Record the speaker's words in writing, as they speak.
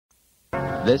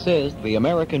This is the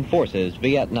American Forces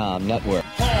Vietnam Network.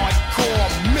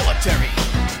 Hardcore military.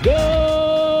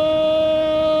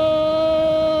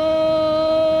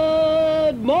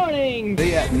 Good morning,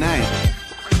 Vietnam.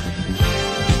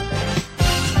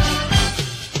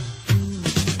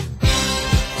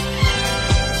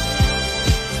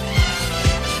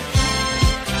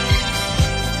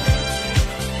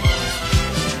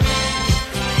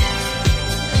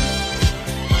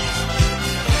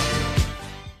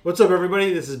 What's up,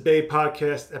 everybody? This is BAE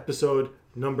Podcast, episode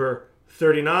number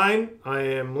 39. I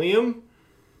am Liam.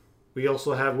 We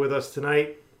also have with us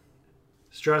tonight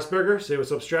Strasburger. Say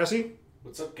what's up, Strassy.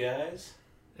 What's up, guys?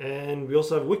 And we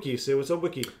also have Wiki. Say what's up,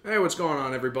 Wiki. Hey, what's going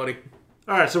on, everybody?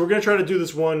 All right, so we're going to try to do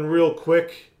this one real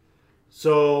quick.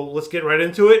 So let's get right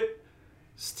into it.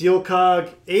 Steel Cog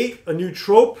 8, a new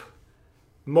trope,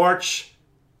 March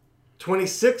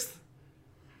 26th.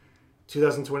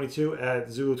 2022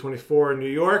 at Zulu 24 in New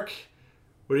York.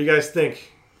 What do you guys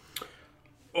think?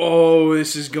 Oh,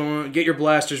 this is going... Get your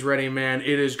blasters ready, man.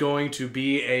 It is going to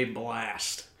be a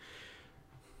blast.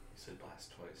 You said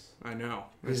blast twice. I know.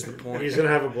 That's the point. He's going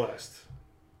to have a blast.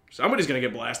 Somebody's going to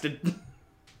get blasted.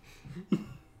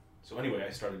 So anyway, I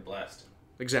started blasting.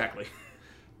 Exactly.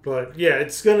 But yeah,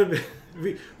 it's going to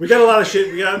be... We got a lot of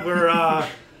shit.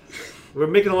 We're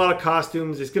making a lot of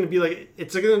costumes. It's going to be like...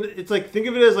 It's like... Think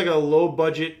of it as like a low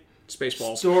budget...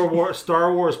 Spaceballs.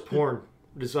 Star Wars porn.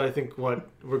 Is I think what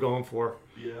we're going for.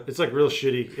 Yeah. It's like real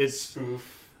shitty. It's...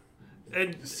 Spoof.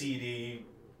 And CD.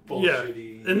 yeah.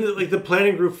 Bullshitty. And like the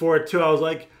planning group for it too, I'm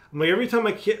like every time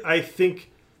I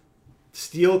think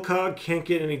Steel Cog can't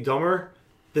get any dumber,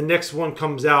 the next one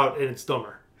comes out and it's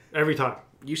dumber. Every time.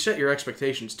 You set your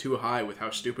expectations too high with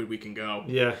how stupid we can go.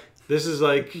 Yeah. This is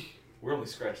like... We're only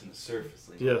scratching the surface.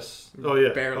 Like, Yes. Oh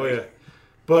yeah. Barely. Oh yeah.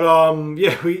 But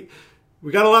yeah, we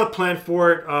got a lot of planned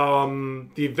for it.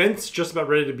 The event's just about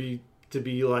ready to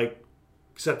be like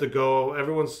set to go.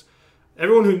 Everyone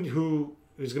who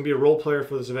is going to be a role player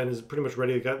for this event is pretty much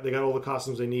ready. They got all the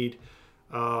costumes they need.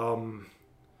 We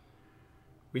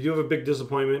do have a big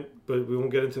disappointment, but we won't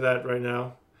get into that right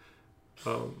now.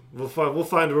 We'll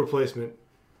find a replacement,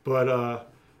 but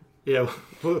yeah,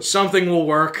 Something will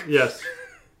work. yes.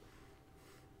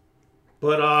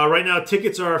 But right now,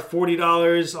 tickets are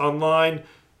 $40 online.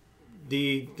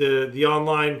 The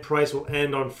online price will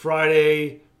end on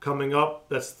Friday coming up.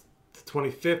 That's the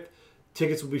 25th.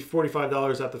 Tickets will be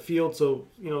 $45 at the field. So,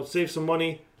 save some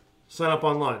money. Sign up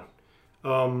online.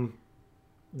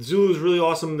 Zulu is really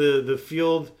awesome. The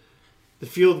field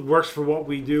works for what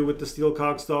we do with the Steel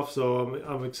Cog stuff. So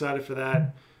I'm excited for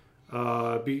that.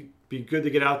 Be good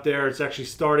to get out there. It's actually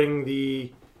starting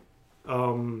the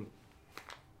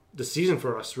season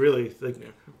for us, really. Like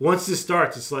once this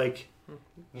starts, it's like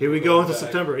here we go into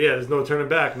September. Yeah, there's no turning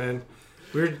back, man.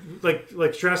 We're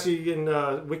like Tracy and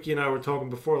Wiki and I were talking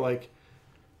before, like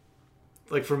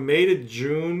from May to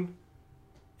June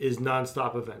is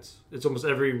nonstop events. It's almost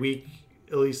every week,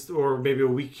 at least, or maybe a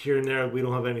week here and there. We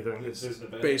don't have anything. There's an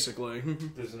event. Basically.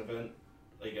 There's an event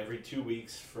like every 2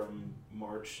 weeks from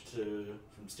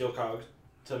Steel Cog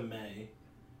to May,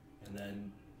 and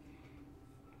then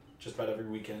just about every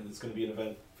weekend it's going to be an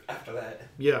event after that.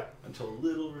 Yeah. Until a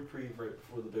little reprieve right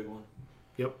before the big one.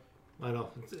 Yep. I know.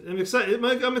 I'm excited.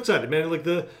 I'm excited, man. Like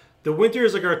the winter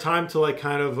is like our time to like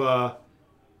kind of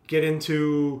get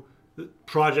into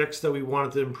projects that we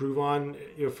wanted to improve on,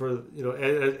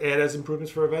 add as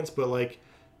improvements for events. But like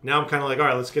now I'm kind of like, all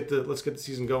right, let's get the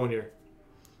season going here.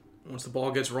 Once the ball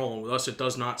gets rolling with us, it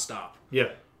does not stop.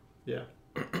 Yeah. Yeah.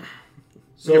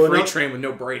 So a freight train with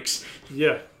no brakes.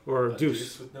 Yeah. Or a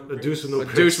deuce. A deuce with no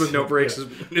brakes. A deuce with no brakes Yeah.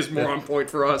 is more on point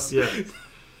for us. Yeah.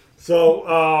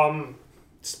 So,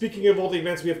 speaking of all the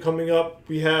events we have coming up,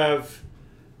 we have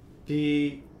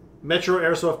the Metro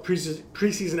Airsoft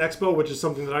Preseason Expo, which is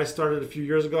something that I started a few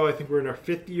years ago. I think we're in our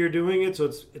 5th year doing it, so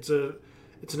it's an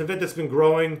event that's been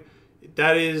growing.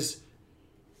 That is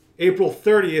April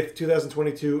 30th,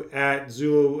 2022 at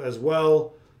Zulu as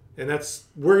well. And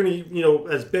we're going to,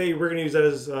 as BAE, we're going to use that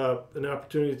as an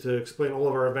opportunity to explain all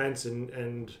of our events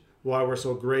and why we're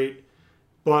so great.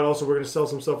 But also we're going to sell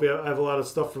some stuff. I have a lot of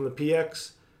stuff from the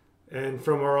PX and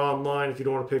from our online. If you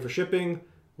don't want to pay for shipping,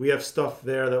 we have stuff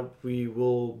there that we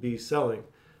will be selling.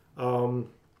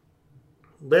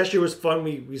 Last year was fun.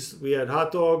 We had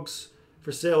hot dogs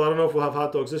for sale. I don't know if we'll have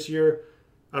hot dogs this year.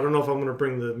 I don't know if I'm going to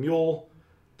bring the mule.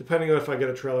 Depending on if I get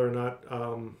a trailer or not,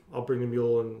 I'll bring the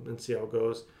mule and see how it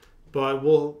goes. But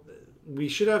we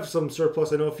should have some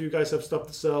surplus. I know a few guys have stuff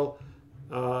to sell.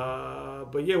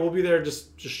 But yeah, we'll be there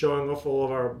just showing off all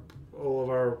of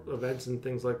our events and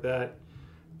things like that.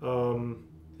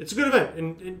 It's a good event,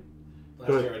 and Last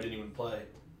Good. year I didn't even play.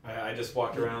 I just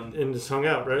walked around. And just hung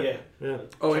out, right? Yeah.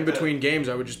 Oh, in Check between games,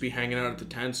 I would just be hanging out at the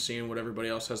tents, seeing what everybody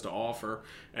else has to offer,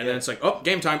 and then Yeah. it's like, oh,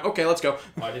 game time. Okay, let's go.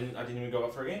 I didn't even go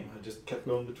out for a game. I just kept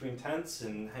going between tents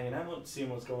and hanging out,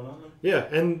 seeing what's going on. Yeah,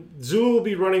 and Zoo will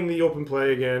be running the open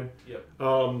play again. Yep.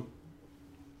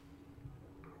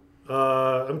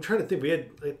 I'm trying to think. We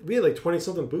had like 20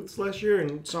 something booths last year,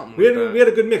 and Something we like that. had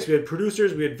a good mix. We had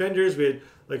producers, we had vendors, we had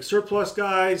like surplus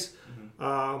guys,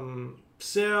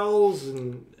 sales,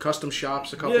 and Custom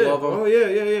shops, a couple of them. Oh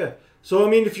yeah. So I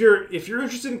mean, if you're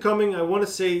interested in coming, I want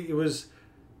to say it was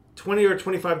 $20 or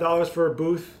 $25 for a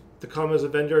booth to come as a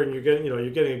vendor, and you're getting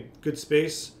a good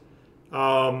space.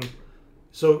 So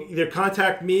either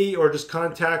contact me or just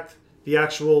contact the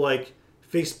actual like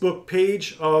Facebook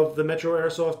page of the Metro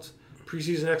Airsoft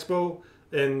Preseason Expo,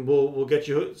 and we'll get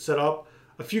you set up.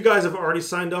 A few guys have already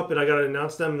signed up, and I got to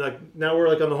announce them. Like now we're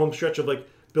like on the home stretch of like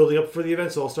building up for the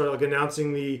event, so I'll start like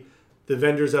announcing the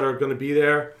vendors that are going to be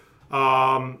there.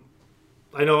 I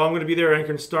know I'm going to be there.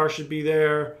 Anchor and Star should be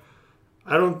there.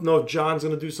 I don't know if John's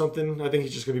going to do something. I think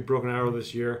he's just going to be Broken Arrow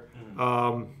this year.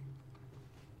 But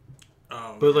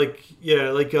like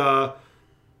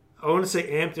I want to say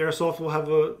Amped Airsoft will have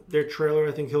their trailer.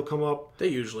 I think he'll come up. They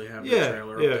usually have their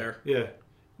trailer up there. Yeah.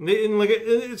 And like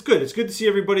it's good. It's good to see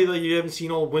everybody that you haven't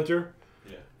seen all winter.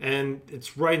 Yeah. And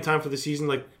it's right in time for the season.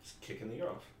 Like Just kicking the year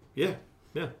off. yeah.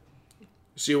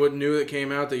 See what new that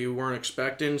came out that you weren't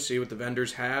expecting. See what the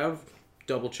vendors have.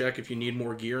 Double check if you need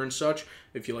more gear and such.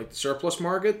 If you like the surplus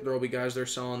market, there will be guys there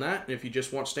selling that. And if you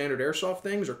just want standard airsoft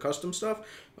things or custom stuff,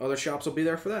 other shops will be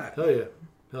there for that.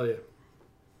 Hell yeah.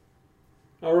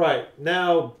 All right,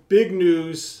 now big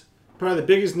news. Probably the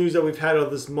biggest news that we've had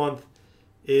of this month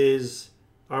is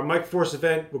our Mike Force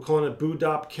event. We're calling it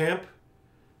Boodop Camp.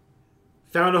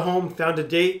 Found a home, found a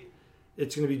date.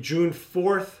 It's going to be June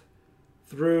 4th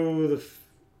through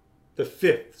the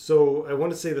 5th. So I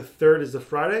want to say the 3rd is the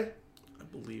Friday. I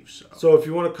believe so. So if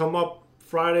you want to come up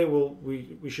Friday,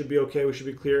 we should be okay. We should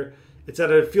be clear. It's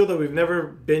at a field that we've never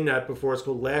been at before. It's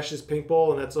called Lashes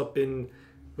Paintball, and that's up in,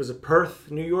 was it Perth,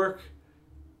 New York?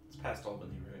 It's past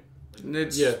Albany, right?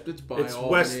 It's by it's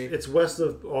Albany. west. It's west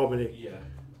of Albany. Yeah.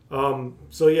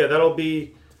 So yeah, that'll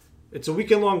be. It's a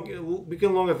weekend long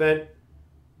event.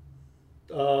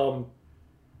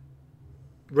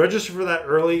 Register for that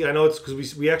early. I know it's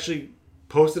because we actually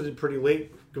posted it pretty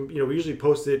late. We usually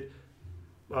post it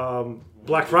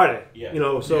Black Friday.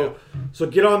 Yeah. So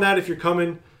get on that if you're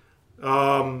coming.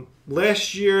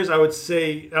 Last year's, I would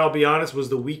say, and I'll be honest, was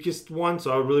the weakest one.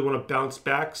 So I really want to bounce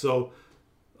back. So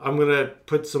I'm gonna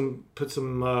put some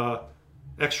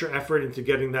extra effort into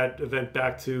getting that event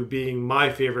back to being my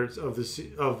favorite of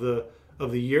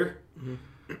the year.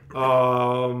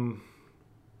 Mm-hmm.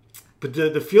 But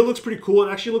the field looks pretty cool.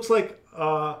 It actually looks like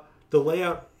the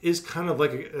layout is kind of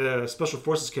like a special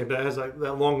forces camp that has like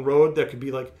that long road that could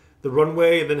be like the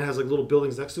runway, and then it has like little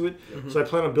buildings next to it. Mm-hmm. So I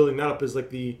plan on building that up as like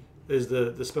the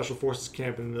special forces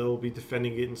camp, and they'll be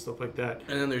defending it and stuff like that.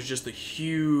 And then there's just a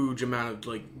huge amount of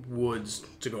like woods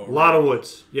to go around. A lot of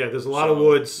woods. Yeah, there's a lot of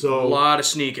woods. So a lot of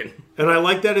sneaking. And I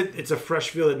like that it's a fresh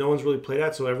field that no one's really played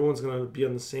at, so everyone's gonna be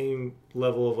on the same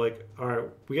level of like, all right,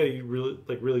 we got to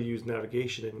really use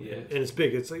navigation, and it's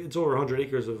big. It's like it's over 100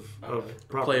 acres of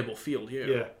property. Playable field.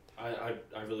 Yeah.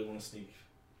 I really want to sneak.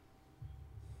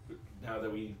 Now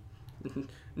that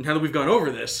we've gone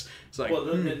over this, it's like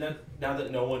now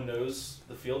that no one knows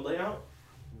the field layout,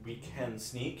 we can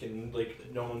sneak, and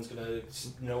like no one's gonna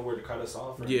know where to cut us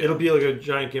off. Yeah, it'll be like a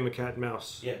giant game of cat and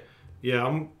mouse. Yeah.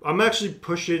 I'm actually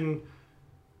pushing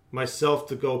myself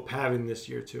to go Pavin this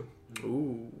year too.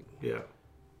 Ooh. Yeah.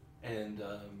 And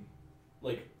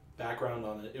like background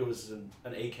on it, it was an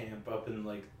A camp up in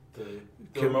like the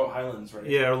remote highlands, right?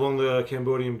 Yeah, along the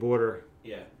Cambodian border.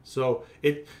 Yeah. So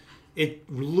it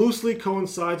loosely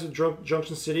coincides with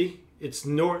Junction City. It's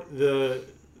north. The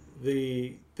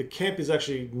camp is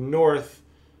actually north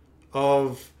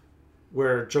of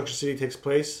where Junction City takes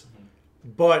place,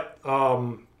 but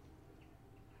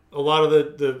a lot of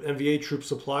the MVA troop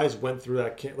supplies went through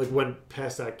that camp, like went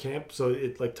past that camp, so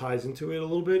it like ties into it a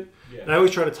little bit. Yeah. And I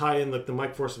always try to tie in like the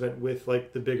Mike Force event with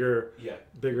like the bigger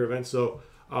events. So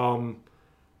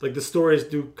like the stories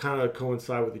do kind of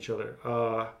coincide with each other.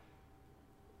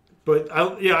 But I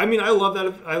love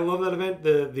that. I love that event.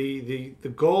 The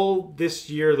goal this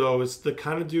year though is to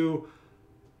kind of do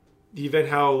the event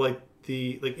how like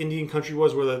the Indian country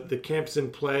was, where the camp's in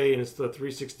play and it's the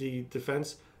 360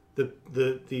 defense.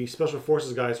 The special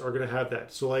forces guys are going to have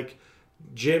that. So like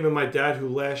Jim and my dad, who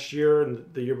last year and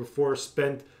the year before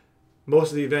spent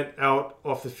most of the event out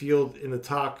off the field in the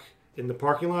TOC in the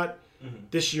parking lot,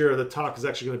 This year, the TOC is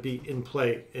actually going to be in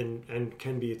play and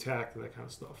can be attacked and that kind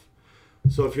of stuff.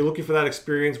 So if you're looking for that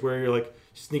experience where you're like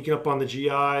sneaking up on the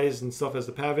GIs and stuff as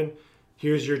the Pavin,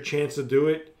 here's your chance to do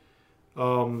it.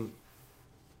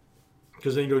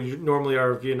 Because normally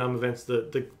our Vietnam events,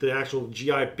 the actual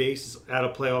GI base is at a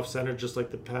playoff center, just like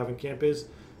the Pavin camp is.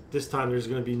 This time there's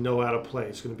going to be no out of play.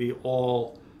 It's going to be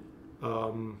all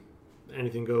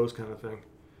anything goes kind of thing.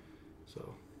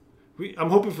 So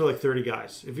I'm hoping for like 30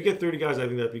 guys. If we get 30 guys, I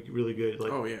think that'd be really good.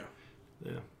 Like, oh yeah.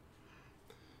 Get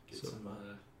some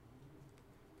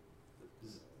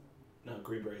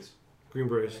Green Berets. Green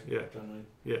Berets, yeah. John Wayne.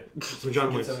 Yeah. Some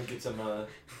John Wayne. Get some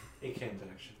A-camp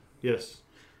action. Yes.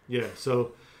 Yeah.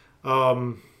 So,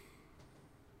 so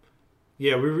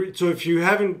if you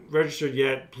haven't registered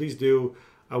yet, please do.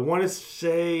 I want to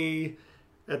say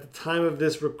at the time of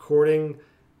this recording,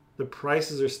 the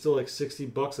prices are still like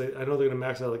 $60. I know they're going to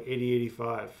max out like 80,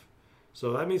 85.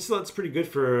 So, I mean, still, it's pretty good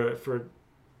for a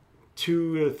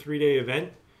 2 to 3 day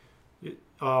event.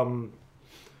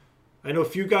 I know a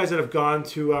few guys that have gone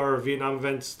to our Vietnam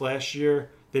events last year.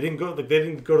 They didn't go to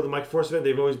the Mike Force event.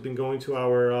 They've always been going to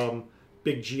our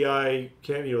big GI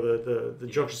camp. The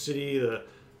Junction City,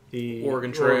 the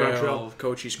Oregon Trail,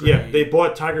 Cochise Green. Yeah, they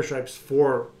bought tiger stripes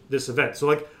for this event. So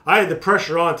like, I had the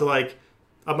pressure on to like,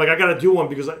 I'm like, I got to do one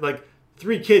because like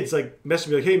 3 kids like messaged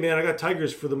me like, hey man, I got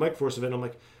tigers for the Mike Force event. I'm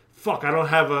like, fuck, I don't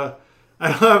have an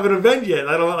event yet.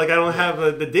 I don't have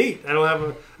the date. I don't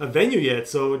have a venue yet.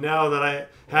 So now that I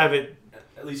have it,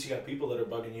 at least you got people that are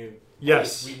bugging you.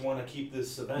 Yes, hey, we want to keep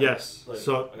this event. Yes, like,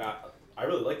 so I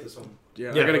really like this one.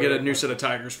 Yeah, they're gonna get a new set of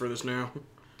tigers for this now.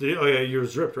 Oh yeah,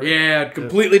 yours ripped, right? Yeah,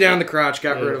 completely down the crotch.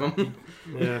 Got rid of them.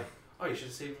 Yeah. Oh, you should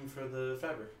have saved them for the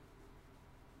fabric.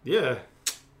 Yeah.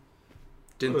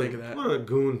 Didn't think of that. What a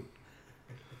goon.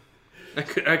 I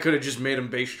could have just made him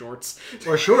base shorts.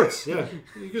 Or shorts, yeah.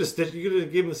 You could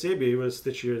have gave him the Sabia. He would have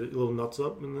stitched your little nuts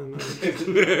up and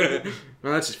then...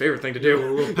 Well, that's his favorite thing to do.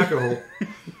 A little pecker hole.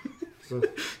 So.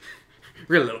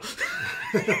 Real little.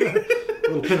 A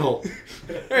little pinhole.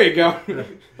 There you go. Yeah.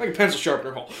 Like a pencil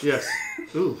sharpener hole. Yes.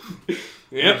 Ooh.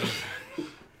 Yep.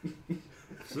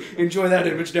 Enjoy that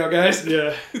image now, guys.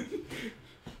 Yeah.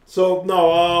 So,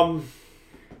 no,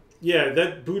 yeah,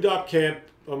 that Boudop camp,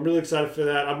 I'm really excited for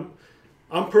that.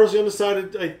 I'm personally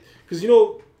undecided, because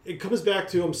it comes back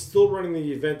to I'm still running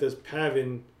the event as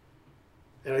Pavin,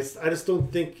 and I just don't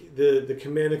think the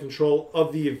command and control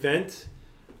of the event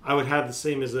I would have the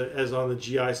same as on the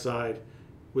GI side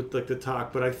with like the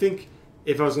TOC. But I think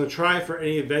if I was going to try it for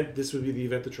any event, this would be the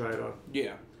event to try it on.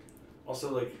 Yeah.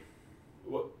 Also, like,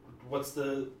 what's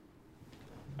the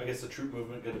troop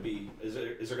movement going to be? Is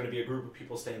there going to be a group of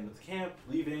people staying with the camp,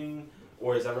 leaving?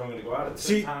 Or is everyone going to go out at the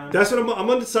same time? That's what I'm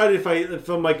undecided if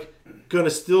I'm like going to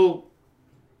still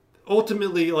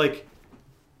ultimately like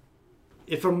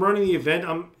if I'm running the event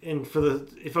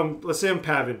let's say I'm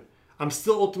Pavin, I'm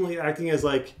still ultimately acting as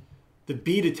like the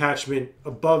B detachment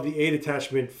above the A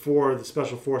detachment for the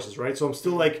special forces, right? So I'm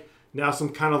still like now some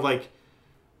kind of like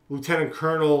lieutenant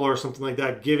colonel or something like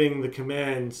that giving the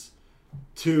commands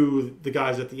to the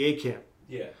guys at the A camp.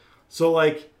 Yeah. So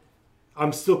like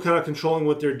I'm still kind of controlling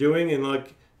what they're doing, and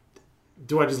like,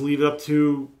 do I just leave it up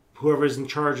to whoever's in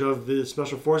charge of the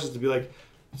special forces to be like,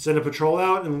 send a patrol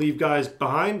out and leave guys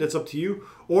behind? That's up to you.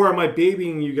 Or am I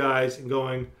babying you guys and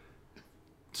going,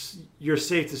 you're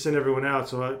safe to send everyone out?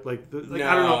 So I I don't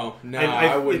know. No,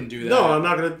 I wouldn't do that. No, I'm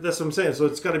not gonna. That's what I'm saying. So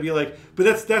it's got to be like, but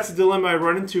that's the dilemma I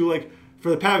run into like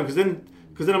for the Pavin,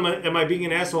 because then am I being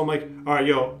an asshole? I'm like, all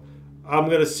right, I'm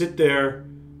gonna sit there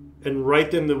and write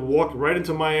them to walk right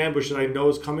into my ambush that I know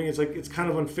is coming. It's like it's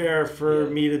kind of unfair for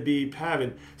me to be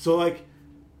Pavin. So like,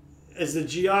 as the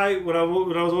GI, when I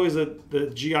was always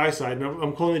the GI side, and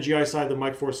I'm calling the GI side the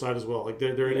Mike Force side as well. Like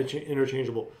they're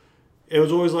interchangeable. It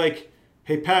was always like,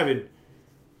 hey Pavin,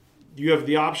 you have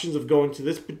the options of going to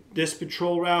this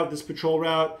patrol route, this patrol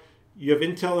route. You have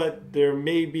intel that there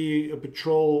may be a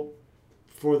patrol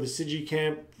for the Sigi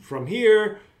camp from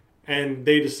here. And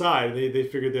they decide. They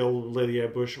figure they'll lay the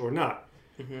ambush or not.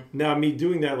 Mm-hmm. Now, me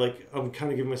doing that, like, I'm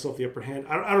kind of giving myself the upper hand.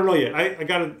 I don't know yet. I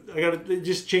gotta. It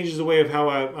just changes the way of how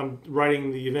I'm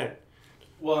writing the event.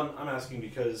 Well, I'm asking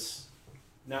because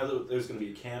now that there's going to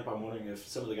be a camp, I'm wondering if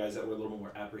some of the guys that were a little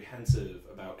more apprehensive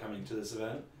about coming to this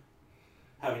event,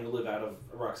 having to live out of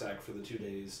a rucksack for the 2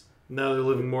 days. Now they're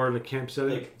living more in a camp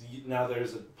setting? Like, now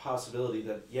there's a possibility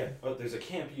that, there's a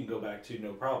camp you can go back to,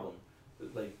 no problem.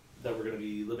 Like, that we're going to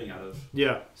be living out of.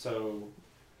 Yeah. So,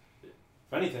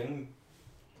 if anything,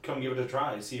 come give it a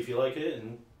try. See if you like it,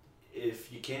 and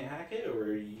if you can't hack it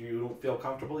or you don't feel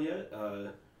comfortable yet,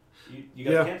 You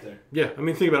got Yeah. to camp there. Yeah, I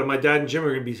mean, think about it. My dad and Jim are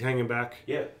going to be hanging back.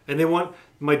 Yeah. And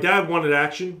my dad wanted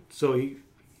action, so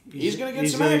he's gonna get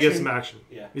he's some gonna action. get some action.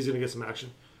 Yeah. He's going to get some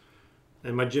action.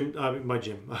 And my Jim,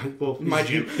 well, My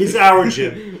Jim. he's our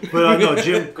Jim. But no,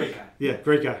 Jim, Great guy. yeah,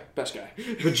 great guy. Best guy.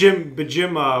 But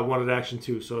Jim wanted action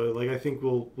too, so like I think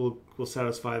we'll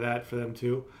satisfy that for them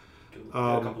too.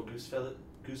 Got a couple goose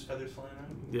feathers flying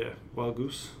around. Yeah, wild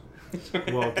goose,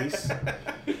 wild geese.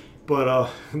 But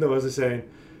no, what was I saying?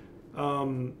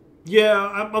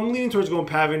 Yeah, I'm leaning towards going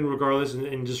Pavin regardless,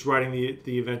 and just writing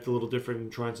the event a little different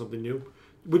and trying something new,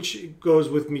 which goes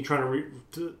with me trying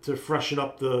to freshen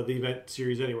up the event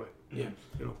series anyway. Yeah.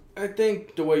 You know. I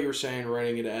think the way you were saying,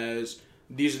 writing it as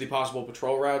these are the possible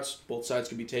patrol routes both sides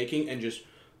could be taking, and just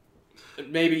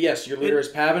maybe, yes, your leader is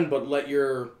Pavin, but let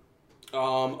your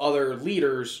other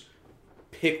leaders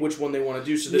pick which one they want to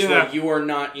do, so this way you are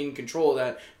not in control of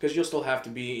that, because you'll still have to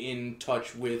be in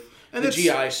touch with the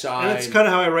GI side. And that's kind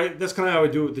of how I write. That's kind of how I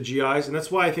do it with the GIs, and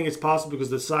that's why I think it's possible, because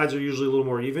the sides are usually a little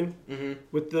more even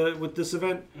with this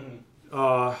event.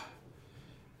 Mm-hmm.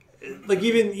 Like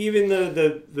even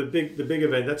the big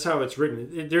event, that's how it's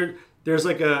written. There's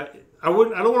like I don't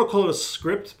want to call it a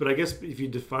script, but I guess if you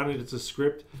define it, it's a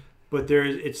script. But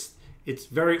it's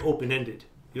very open ended.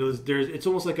 You know, it's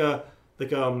almost like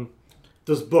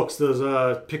those books,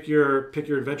 those pick your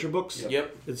adventure books.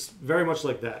 Yep. It's very much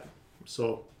like that.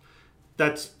 So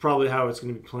that's probably how it's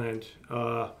going to be planned.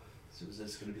 So is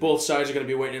this going to be Both sides are going to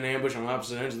be waiting in ambush on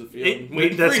opposite ends of the field.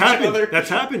 Waiting that's for each happened. other. That's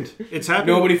happened. It's happened.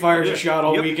 Nobody fires Yeah. a shot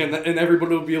all Yep. weekend, and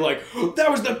everybody will be like, oh,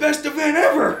 "That was the best event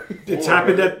ever." It's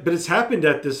happened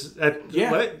at this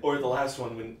Yeah. what? Or the last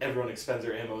one when everyone expends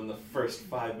their ammo in the first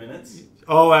 5 minutes.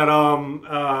 Oh, at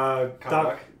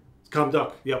Conduct.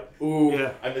 Conduct. Yep. Ooh.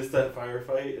 Yeah. I missed that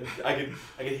firefight. And I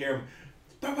could hear him.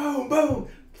 Boom, boom, boom.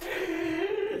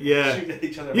 Yeah. Shooting at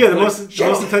each other. Yeah. The Like, most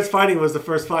intense fighting was the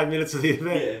first 5 minutes of the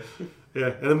event. Yeah.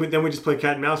 Yeah. And then we just played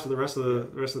cat and mouse for the rest of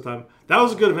the time. That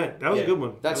was a good event. That was a good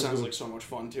one. That was a sounds good like so much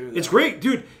fun too. It's great,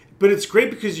 dude. But it's great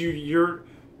because you're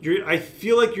I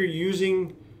feel like you're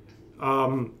using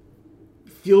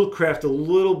fieldcraft a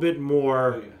little bit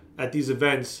more at these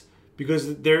events,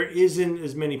 because there isn't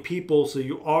as many people, so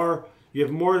you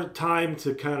have more time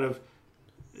to kind of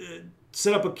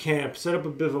set up a camp, set up a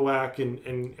bivouac,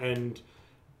 and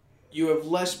You have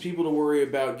less people to worry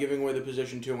about giving away the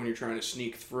position to when you're trying to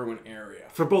sneak through an area.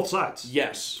 for both sides.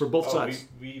 Yes. For both sides.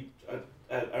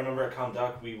 I remember at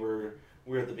Conduct we were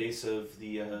at the base of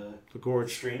the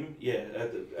gorge. stream. Yeah,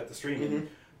 at the stream, Mm-hmm. and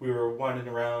we were winding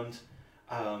around,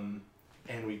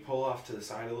 and we pull off to the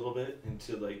side a little bit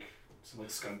into like some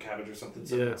skunk cabbage or something,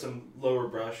 some lower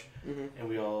brush, and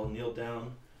we all kneeled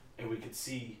down, and we could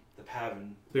see the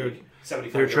Pavin. They're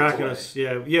 75 They're yards tracking away. us.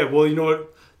 Yeah. Well, you know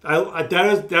what?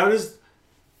 That is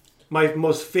my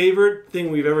most favorite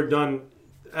thing we've ever done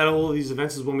at all of these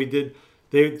events is when we did.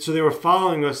 They were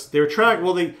following us. They were tracking.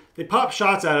 Well, they popped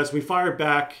shots at us. We fired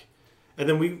back, and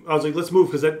then I was like, let's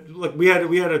move, because we had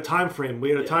a time frame. We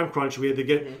had a time crunch. We had to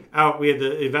get out. We had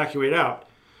to evacuate out,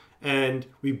 and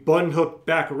we button hooked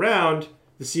back around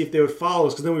to see if they would follow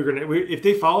us. Because then if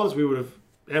they followed us, we would have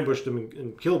ambushed them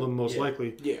and killed them most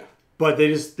likely. Yeah. But they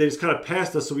just kind of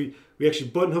passed us, so we actually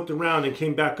button hooked around and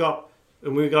came back up,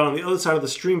 and we got on the other side of the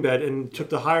stream bed and took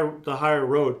the higher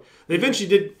road. They eventually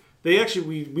did. They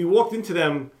actually we walked into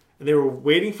them, and they were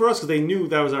waiting for us because they knew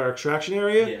that was our extraction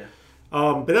area. Yeah.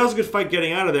 But that was a good fight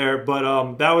getting out of there.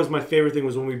 But that was my favorite thing,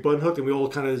 was when we button hooked and we all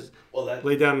kind of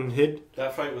laid down and hid.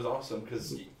 That fight was awesome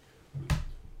because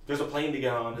there's a plane to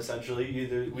get on.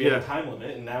 Essentially, we had a time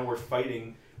limit, and now we're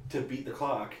fighting to beat the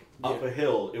clock up a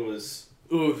hill. It was.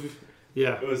 Oof.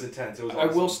 Yeah. It was intense. It was I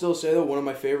awesome. will still say that one of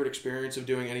my favorite experiences of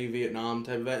doing any Vietnam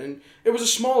type event, and it was a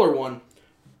smaller one,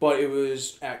 but it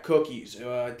was at Cookies.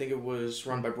 I think it was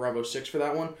run by Bravo 6 for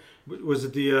that one. Was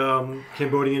it the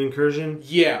Cambodian incursion?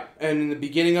 Yeah, and in the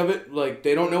beginning of it, like,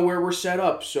 they don't know where we're set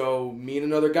up, so me and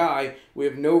another guy, we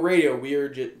have no radio.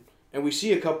 And we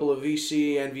see a couple of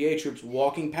VC and VA troops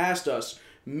walking past us,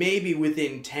 maybe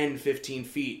within 10, 15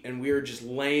 feet, and we are just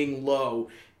laying low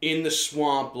in the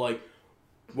swamp, like,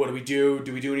 what do we do?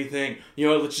 Do we do anything?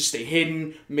 Let's just stay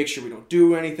hidden, make sure we don't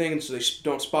do anything so they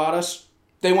don't spot us.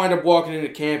 They wind up walking into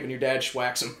camp, and your dad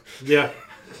schwacks them. Yeah.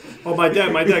 Oh, my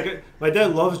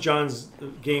dad loves John's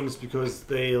games because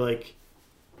they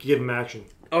give him action.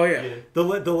 Oh yeah. The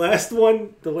last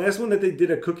one that they did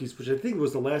at Cookies, which I think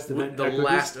was the last event. The at Cookies,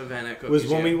 last event at Cookies was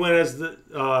when we went as the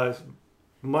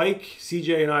Mike,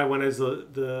 CJ, and I went as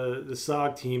the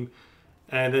SOG team,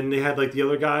 and then they had the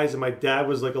other guys, and my dad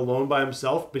was alone by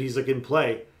himself, but he's in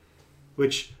play,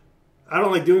 which I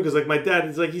don't like doing because like my dad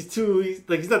is like he's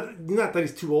not that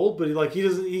he's too old, but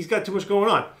he's got too much going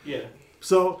on. Yeah.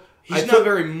 So He's not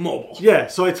very mobile. Yeah,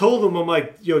 so I told him, I'm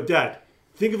like, yo, Dad,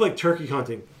 think of like turkey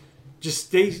hunting. Just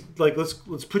stay, like, let's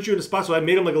put you in a spot. So I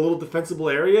made him like a little defensible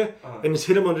area and just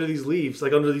hit him under these leaves,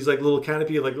 like under these like little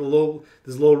canopy, like low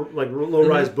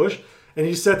rise bush. And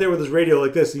he sat there with his radio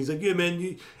like this, and he's like, yeah,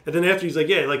 man. And then after he's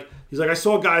like, I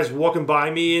saw guys walking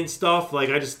by me and stuff. Like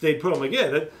I just stayed put. I'm like, yeah,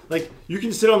 that like you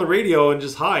can sit on the radio and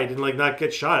just hide and like not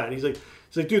get shot at. He's like,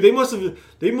 dude, they must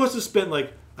have spent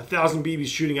like 1,000 BBs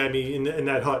shooting at me in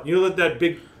that hut. You know that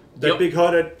big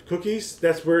hut at Cookies?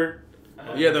 That's where.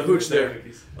 The hooch there.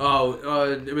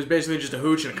 It was basically just a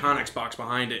hooch and a Connex box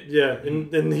behind it. Yeah,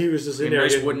 and he was just in there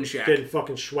nice wooden shack. Getting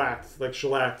fucking shellacked.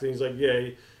 And he's like,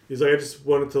 yeah. He's like, I just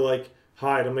wanted to like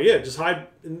hide. I'm like, yeah, just hide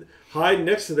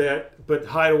next to that, but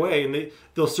hide away, and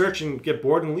they'll search and get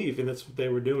bored and leave, and that's what they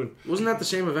were doing. Wasn't that the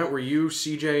same event where you,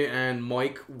 CJ, and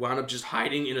Mike wound up just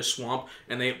hiding in a swamp,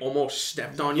 and they almost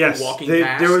stepped on you walking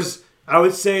past? There was, I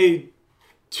would say,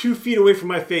 2 feet away from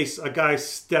my face, a guy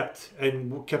stepped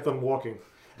and kept on walking,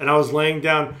 and I was laying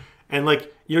down, and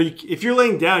like if you're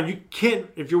laying down, you can't.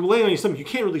 If you're laying on your stomach, you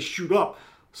can't really shoot up.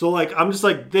 So like I'm just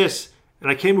like this,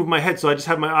 and I can't move my head, so I just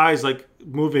have my eyes like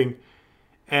moving.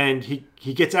 And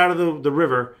he gets out of the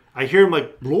river. I hear him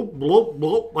like bloop bloop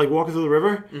bloop, like walking through the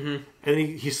river, and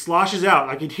he sloshes out.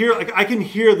 I can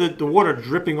hear the water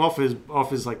dripping off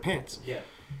his like pants. Yeah.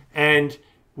 And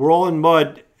we're all in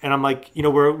mud, and I'm like,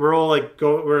 we're all like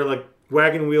we're like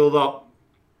wagon wheeled up.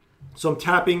 So I'm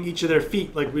tapping each of their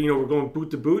feet, like we're going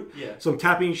boot to boot. Yeah. So I'm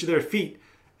tapping each of their feet,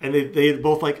 and they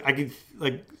both like I could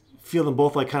like feel them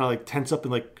both like kind of like tense up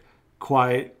and like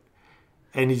quiet,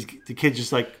 and the kid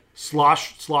just like.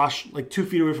 Slosh, like 2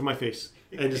 feet away from my face,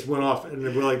 and just went off. And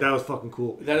we're like, that was fucking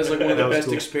cool. That is like one of the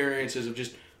best experiences of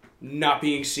just not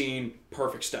being seen,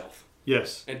 perfect stealth.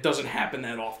 Yes, it doesn't happen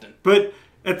that often. But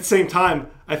at the same time,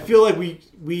 I feel like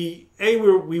we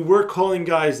were calling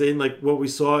guys in like what we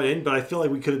saw in, but I feel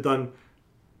like we could have done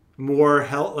more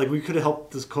help. Like we could have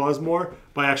helped this cause more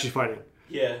by actually fighting.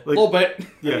 Yeah, like, a little bit.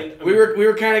 Yeah, I mean, we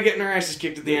were kind of getting our asses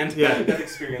kicked at the end. Yeah, that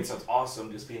experience sounds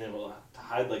awesome, just being able to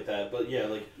hide like that. But yeah,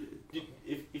 like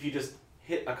if you just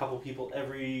hit a couple people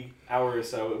every hour or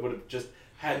so, it would have just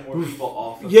had more people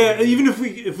off. Yeah, even if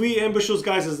we ambushed those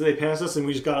guys as they passed us and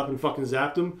we just got up and fucking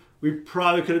zapped them, we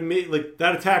probably could have made like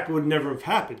that attack would never have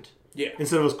happened. Yeah.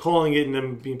 Instead of us calling it and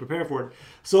them being prepared for it.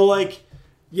 So like,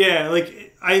 yeah,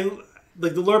 like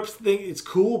like the LARP thing, it's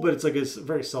cool, but it's like it's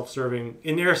very self-serving.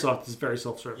 In airsoft, it's very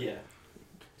self-serving. Yeah,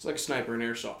 it's like sniper in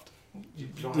airsoft. You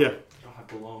don't have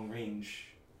the long range.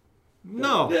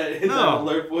 No, that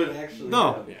LARP would actually.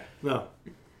 No, have.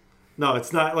 No,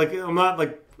 it's not like I'm not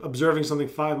like observing something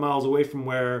 5 miles away from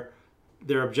where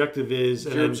their objective is.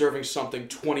 You're observing something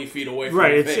 20 feet away from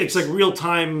right. Your face. It's like real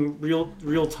time,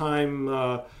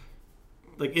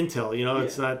 like intel.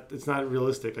 It's not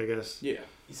realistic. I guess. Yeah.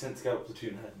 You sent scout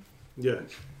platoon head. Yeah.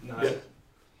 Not a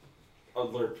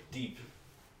LARP deep.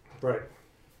 Right.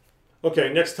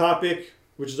 Okay. Next topic,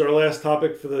 which is our last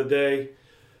topic for the day.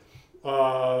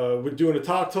 We're doing a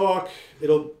talk.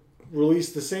 It'll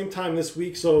release the same time this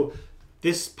week, so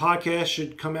this podcast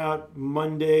should come out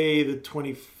Monday the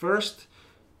 21st.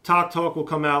 Talk will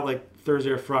come out like Thursday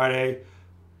or Friday.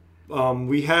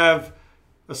 We have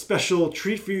a special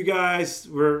treat for you guys.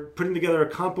 We're putting together a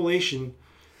compilation,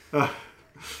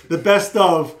 the best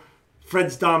of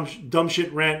Fred's dumb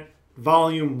shit rant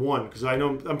Volume 1, because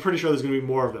I'm pretty sure there's going to be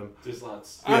more of them. There's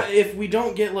lots. Yeah. If we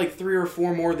don't get like 3 or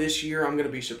 4 more this year, I'm going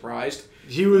to be surprised.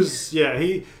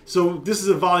 So this is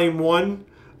a Volume 1.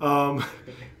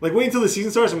 Like wait until the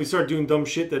season starts and we start doing dumb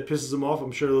shit that pisses them off.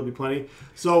 I'm sure there'll be plenty.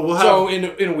 So we'll have. So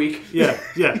in a week. Yeah.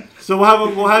 So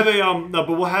we'll have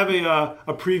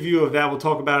a preview of that. We'll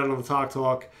talk about it on the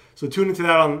Talk. So tune into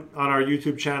that on our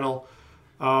YouTube channel.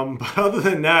 But other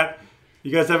than that,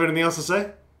 you guys have anything else to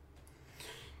say?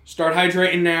 Start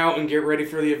hydrating now and get ready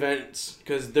for the events,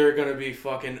 because they're going to be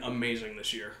fucking amazing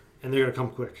this year. And they're going to come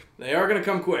quick. They are going to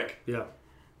come quick. Yeah.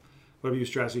 What about you,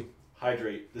 Strassi?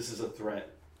 Hydrate. This is a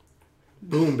threat.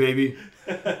 Boom, baby.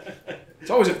 It's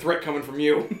always a threat coming from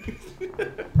you.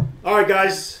 All right,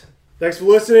 guys. Thanks for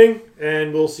listening,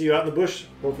 and we'll see you out in the bush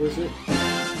hopefully soon.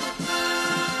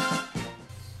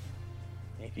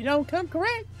 If you don't come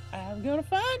correct, I'm going to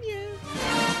find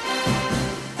you.